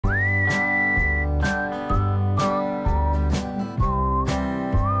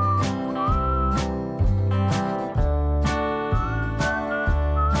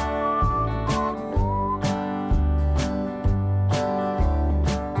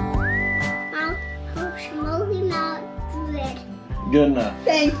Good enough.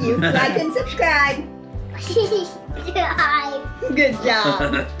 Thank you. Like and subscribe. Good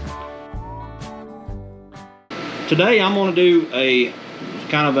job. Today I'm going to do a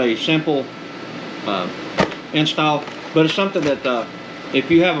kind of a simple install, but it's something that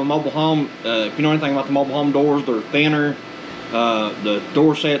if you have a mobile home, if you know anything about the mobile home doors, they're thinner. The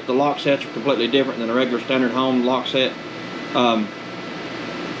door set, the lock sets are completely different than a regular standard home lock set.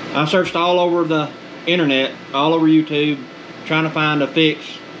 I searched all over the internet, all over YouTube, trying to find a fix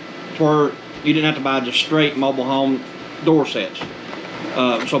to where you didn't have to buy just straight mobile home door sets.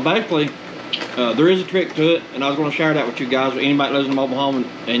 So basically, there is a trick to it, and I was going to share that with you guys. Anybody that lives in a mobile home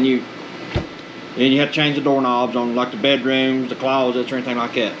and you have to change the doorknobs on like the bedrooms, the closets, or anything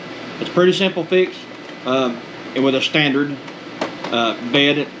like that. It's a pretty simple fix with a standard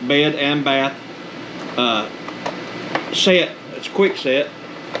bed and bath set. It's a quick set,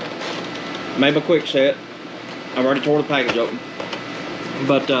 maybe a quick set. I've already tore the package open,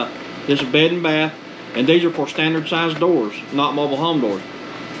 but this is a bed and bath, and these are for standard size doors, not mobile home doors.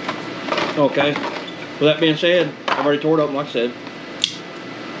 Okay, with that being said, I've already tore it open like I said.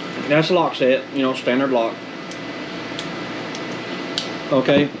 That's a lock set, you know, standard lock.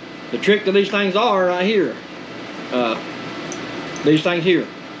 Okay, the trick to these things are right here. These things here.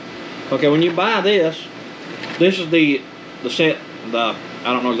 Okay, when you buy this is the set, I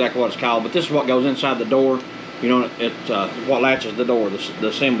don't know exactly what it's called, but this is what goes inside the door. You know, it's what latches the door, the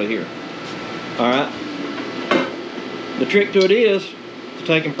assembly here. Alright. The trick to it is to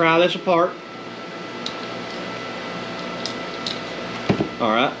take and pry this apart.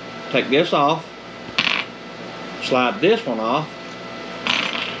 Alright. Take this off. Slide this one off.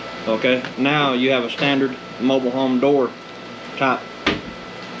 Okay. Now you have a standard mobile home door type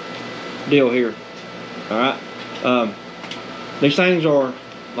deal here. Alright. These things are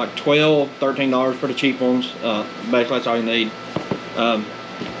like $12, $13 for the cheap ones. Basically that's all you need.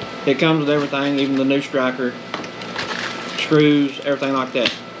 It comes with everything, even the new striker, screws, everything like that.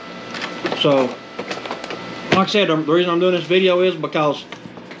 So, like I said, the reason I'm doing this video is because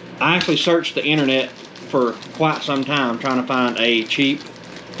I actually searched the internet for quite some time trying to find a cheap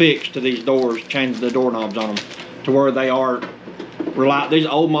fix to these doors, changing the doorknobs on them to where they are these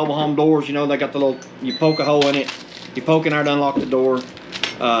old mobile home doors, you know, they got the little, you poke a hole in it, you poke in there to unlock the door,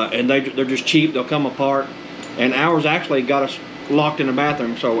 and they're just cheap, they'll come apart. And ours actually got us locked in the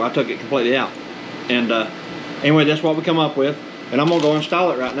bathroom, so I took it completely out. And anyway, that's what we come up with, and I'm gonna go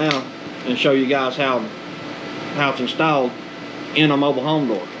install it right now and show you guys how it's installed in a mobile home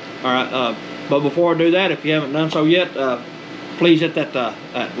door. All right, but before I do that, if you haven't done so yet, please hit that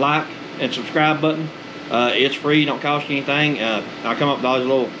like and subscribe button. It's free, don't cost you anything. I come up with all these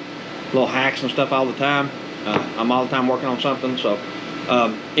little hacks and stuff all the time. I'm all the time working on something. So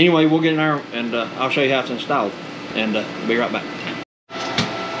anyway, we'll get in there and I'll show you how it's installed, and be right back.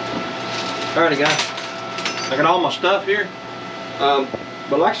 Alrighty guys, I got all my stuff here,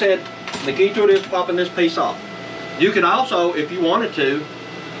 but like I said, the key to it is popping this piece off. You could also, if you wanted to,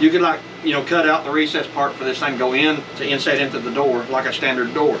 you could, like, you know, cut out the recess part for this thing, go in to inset into the door like a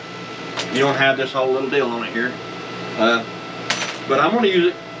standard door. You don't have this whole little deal on it here, but I'm going to use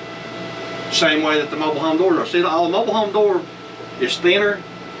it the same way that the mobile home doors are. See, the mobile home door is thinner,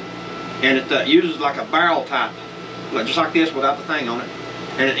 and it uses like a barrel type, just like this without the thing on it,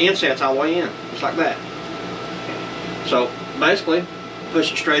 and it insets all the way in, just like that. So basically,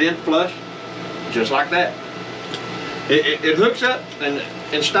 push it straight in, flush, just like that. It hooks up and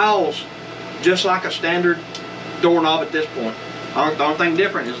installs just like a standard doorknob at this point. The only thing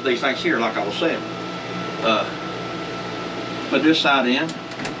different is these things here, like I was saying. Put this side in,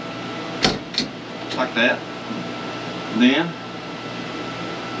 like that. Then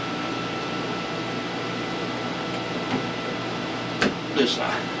this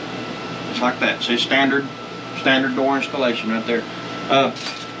side, just like that. See, standard door installation right there.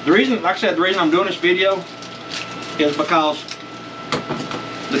 The reason, like I said, the reason I'm doing this video is because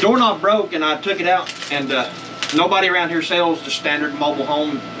the doorknob broke and I took it out, and nobody around here sells the standard mobile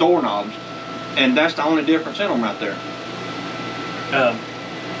home doorknobs, and that's the only difference in them right there.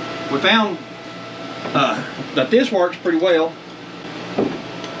 We found that this works pretty well.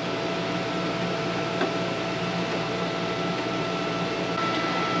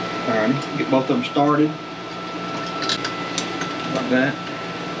 Alright, get both of them started like that.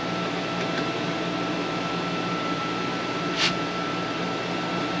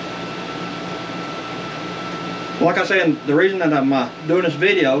 Like I said, the reason that I'm doing this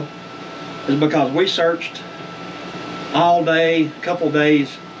video is because we searched all day, a couple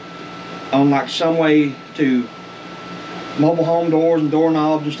days, on like some way to mobile home doors and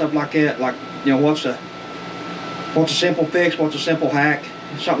doorknobs and stuff like that. Like, you know, what's the what's a simple fix, what's a simple hack,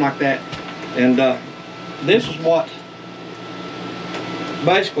 something like that. And this is what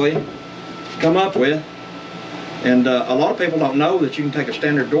basically come up with. And a lot of people don't know that you can take a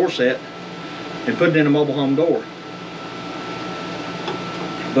standard door set and put it in a mobile home door.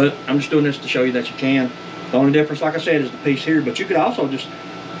 But I'm just doing this to show you that you can. The only difference, like I said, is the piece here. But you could also just,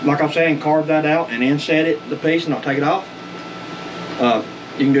 like I'm saying, carve that out and inset it, the piece, and not take it off.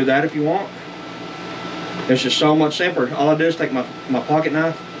 You can do that if you want. It's just so much simpler. All I do is take my pocket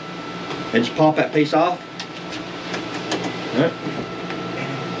knife and just pop that piece off. Alright.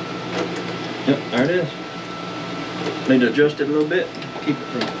 Yep, there it is. Need to adjust it a little bit. Keep it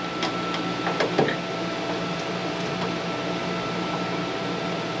from...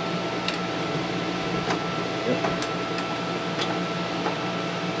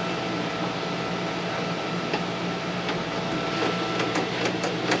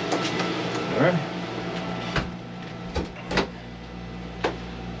 Alright.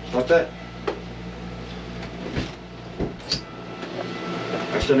 Like that.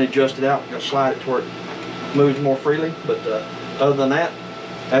 I still need to adjust it out. Gotta slide it to where it moves more freely. But other than that,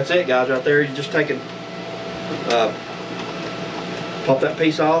 that's it, guys. Right there, you just take it, pop that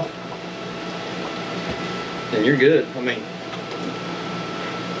piece off, and you're good. I mean,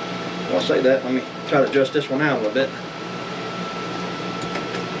 I'll say that. Let me try to adjust this one out a little bit.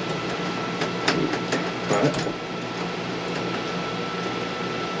 Alright.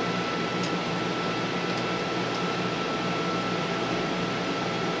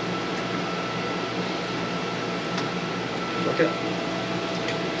 Okay.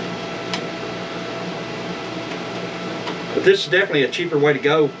 But this is definitely a cheaper way to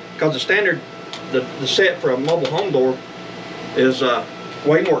go, because the standard, the set for a mobile home door is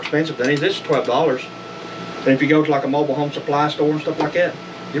way more expensive than these. This is $12. And if you go to like a mobile home supply store and stuff like that,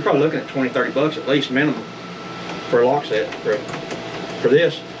 you're probably looking at 20-30 bucks at least minimum for a lock set for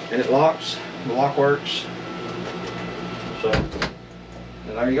this. And it locks, the lock works. So,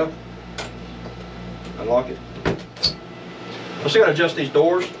 and there you go. Unlock it. I still gotta adjust these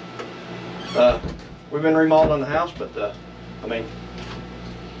doors. We've been remodeling the house, but I mean,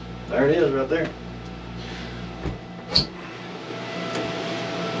 there it is right there.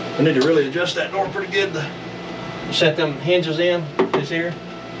 I need to really adjust that door pretty good to set them hinges in this here.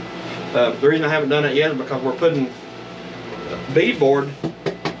 The reason I haven't done it yet is because we're putting beadboard,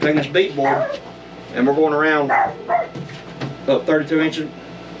 taking this beadboard, and we're going around 32 inches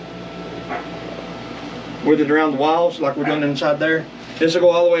with it around the walls, like we're doing inside there. This will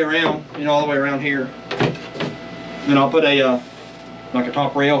go all the way around, you know, all the way around here. Then I'll put a like a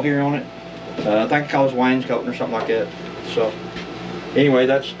top rail here on it. I think it calls wainscoting or something like that. So anyway,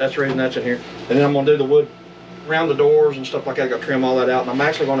 that's the reason that's in here. And then I'm gonna do the wood around the doors and stuff like that. I gotta trim all that out. And I'm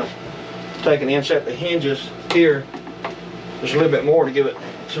actually gonna take and inset the hinges here just a little bit more to give it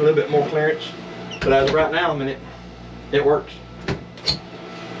just a little bit more clearance. But as of right now, I mean, it works.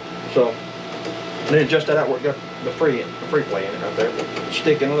 So I need to adjust that out where it got the free play in it right there. But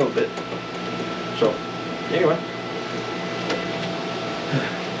stick in a little bit. So anyway.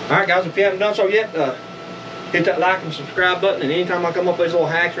 Alright guys, if you haven't done so yet, hit that like and subscribe button, and anytime I come up with these little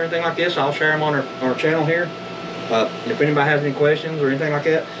hacks or anything like this, I'll share them on our channel here. If anybody has any questions or anything like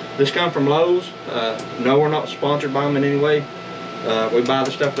that, this come from Lowe's. No, we're not sponsored by them in any way. We buy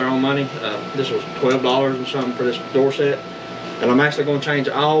the stuff with our own money. This was $12 and something for this door set, and I'm actually going to change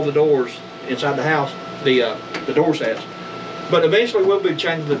all the doors inside the house, the door sets. But eventually we'll be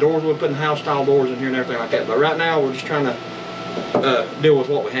changing the doors. We'll be putting house style doors in here and everything like that. But right now we're just trying to deal with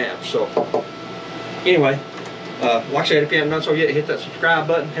what we have. So anyway, like I said, if you haven't done so yet, hit that subscribe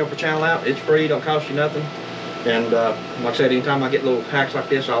button, help the channel out. It's free, don't cost you nothing. And like I said, anytime I get little hacks like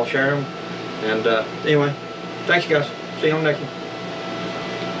this, I'll share them. And anyway, thanks you guys. See you on the next one.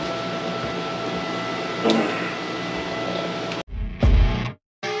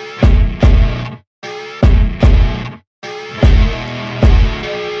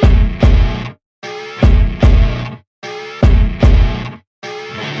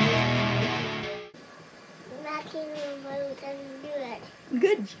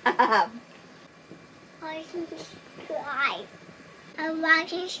 Good job. I'm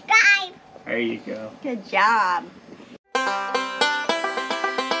watching Skype. There you go. Good job.